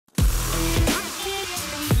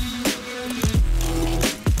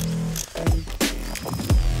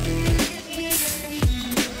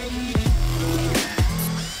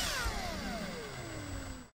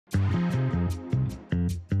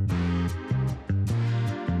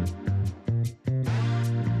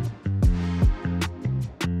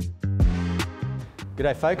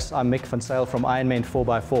G'day folks, I'm Mick van Sale from Ironman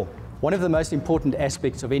 4x4. One of the most important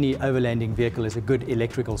aspects of any overlanding vehicle is a good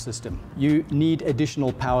electrical system. You need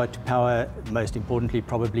additional power to power, most importantly,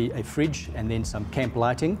 probably a fridge and then some camp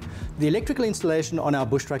lighting. The electrical installation on our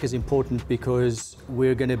bush truck is important because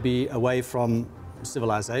we're going to be away from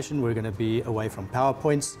civilization, we're going to be away from power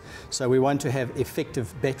points, so we want to have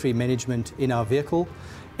effective battery management in our vehicle.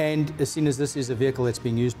 And as soon as this is a vehicle that's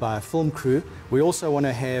being used by a film crew, we also want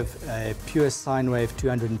to have a pure sine wave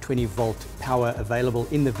 220 volt power available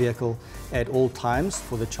in the vehicle at all times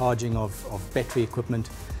for the charging of battery equipment.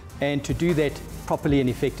 And to do that properly and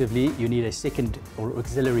effectively, you need a second or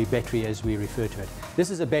auxiliary battery, as we refer to it.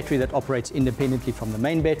 This is a battery that operates independently from the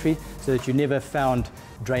main battery, so that you never found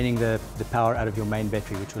draining the power out of your main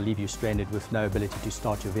battery, which will leave you stranded with no ability to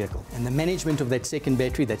start your vehicle. And the management of that second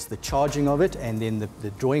battery, that's the charging of it and then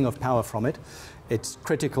the drawing of power from it, it's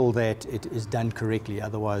critical that it is done correctly,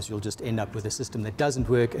 otherwise you'll just end up with a system that doesn't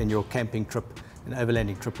work and your camping trip, an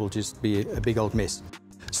overlanding trip, will just be a big old mess.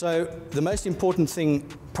 So the most important thing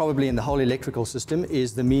probably in the whole electrical system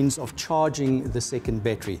is the means of charging the second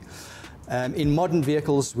battery. In modern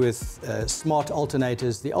vehicles with smart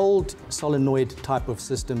alternators, the old solenoid type of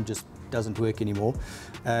system just doesn't work anymore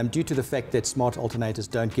due to the fact that smart alternators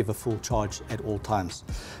don't give a full charge at all times.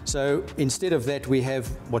 So instead of that, we have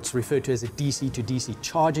what's referred to as a DC to DC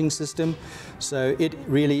charging system. So it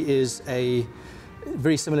really is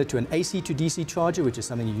very similar to an AC to DC charger, which is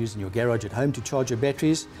something you use in your garage at home to charge your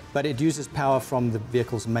batteries, but it uses power from the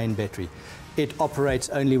vehicle's main battery. It operates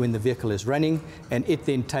only when the vehicle is running, and it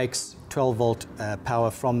then takes 12 volt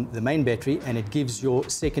power from the main battery, and it gives your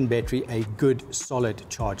second battery a good solid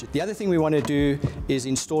charge. The other thing we want to do is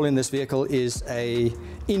install in this vehicle is an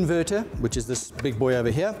inverter, which is this big boy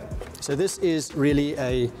over here. So this is really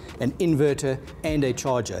an inverter and a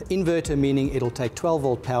charger. Inverter meaning it'll take 12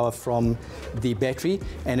 volt power from the battery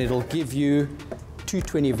and it'll give you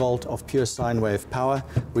 220 volt of pure sine wave power,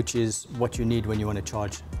 which is what you need when you want to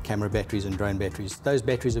charge camera batteries and drone batteries. Those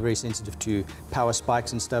batteries are very sensitive to power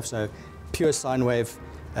spikes and stuff, so pure sine wave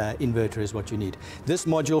inverter is what you need. This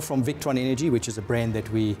module from Victron Energy, which is a brand that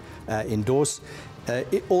we endorse,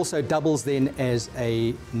 it also doubles then as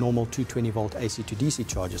a normal 220 volt AC to DC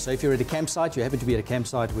charger. So if you're at a campsite, you happen to be at a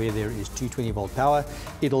campsite where there is 220 volt power,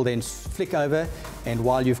 it'll then flick over, and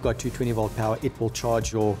while you've got 220 volt power, it will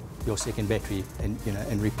charge your second battery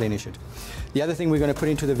and replenish it. The other thing we're going to put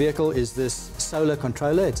into the vehicle is this solar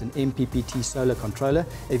controller. It's an MPPT solar controller,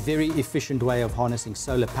 a very efficient way of harnessing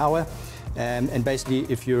solar power. And basically,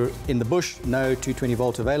 if you're in the bush, no 220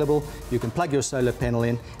 volt available, you can plug your solar panel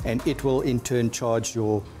in and it will in turn charge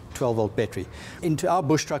your 12 volt battery. Into our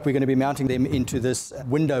bush truck, we're going to be mounting them into this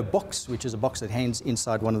window box, which is a box that hangs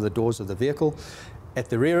inside one of the doors of the vehicle. At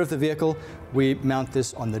the rear of the vehicle, we mount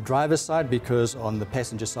this on the driver's side because on the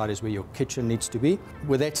passenger side is where your kitchen needs to be.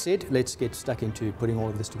 With that said, let's get stuck into putting all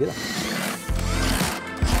of this together.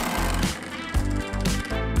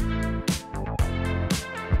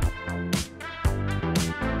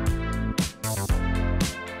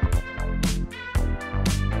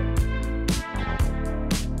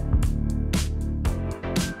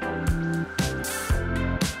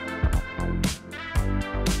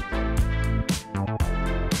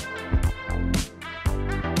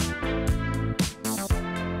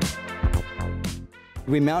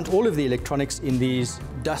 We mount all of the electronics in these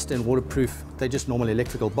dust and waterproof, they're just normal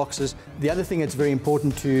electrical boxes. The other thing that's very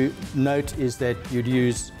important to note is that you'd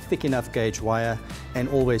use thick enough gauge wire and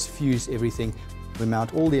always fuse everything. We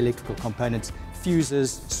mount all the electrical components,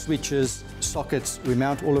 fuses, switches, sockets, we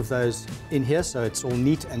mount all of those in here so it's all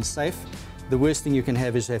neat and safe. The worst thing you can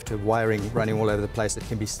have is have to have wiring running all over the place that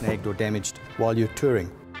can be snagged or damaged while you're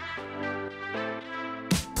touring.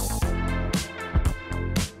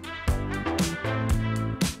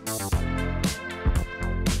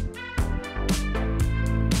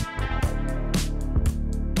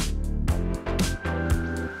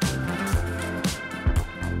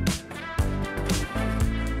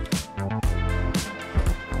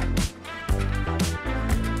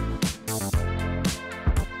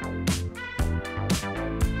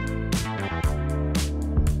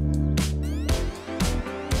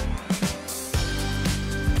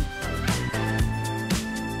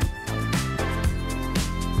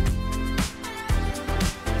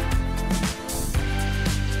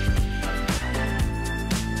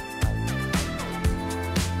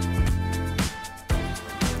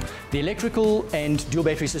 The electrical and dual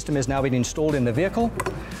battery system has now been installed in the vehicle.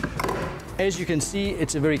 As you can see,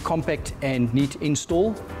 it's a very compact and neat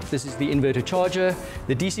install. This is the inverter charger.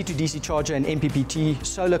 The DC to DC charger and MPPT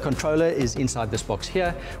solar controller is inside this box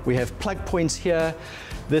here. We have plug points here.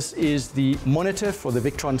 This is the monitor for the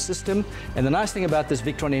Victron system. And the nice thing about this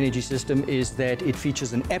Victron Energy system is that it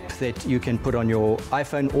features an app that you can put on your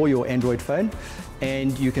iPhone or your Android phone,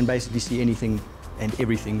 and you can basically see anything and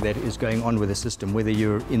everything that is going on with the system, whether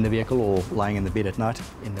you're in the vehicle or lying in the bed at night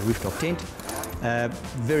in the rooftop tent.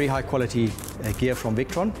 Very high quality gear from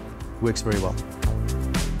Victron, works very well.